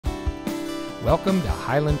Welcome to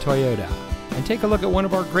Hiland Toyota, and take a look at one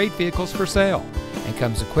of our great vehicles for sale, and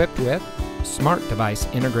comes equipped with smart device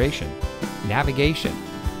integration, navigation,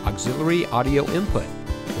 auxiliary audio input,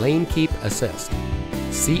 lane keep assist,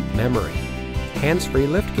 seat memory, hands-free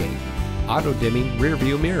liftgate, auto-dimming rear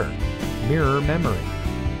view mirror, mirror memory,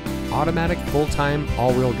 automatic full-time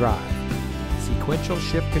all-wheel drive, sequential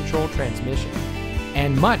shift control transmission,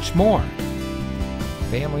 and much more.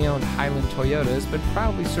 Family-owned Hiland Toyota has been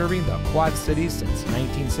proudly serving the Quad Cities since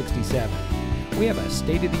 1967. We have a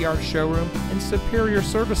state-of-the-art showroom and superior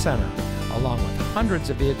service center, along with hundreds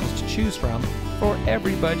of vehicles to choose from for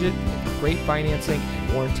every budget with great financing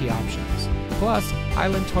and warranty options. Plus,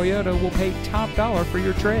 Hiland Toyota will pay top dollar for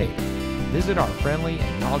your trade. Visit our friendly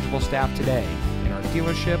and knowledgeable staff today in our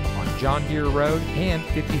dealership on John Deere Road and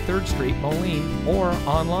 53rd Street, Moline, or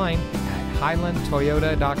online at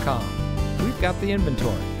hilandtoyota.com. We've got the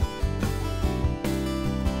inventory.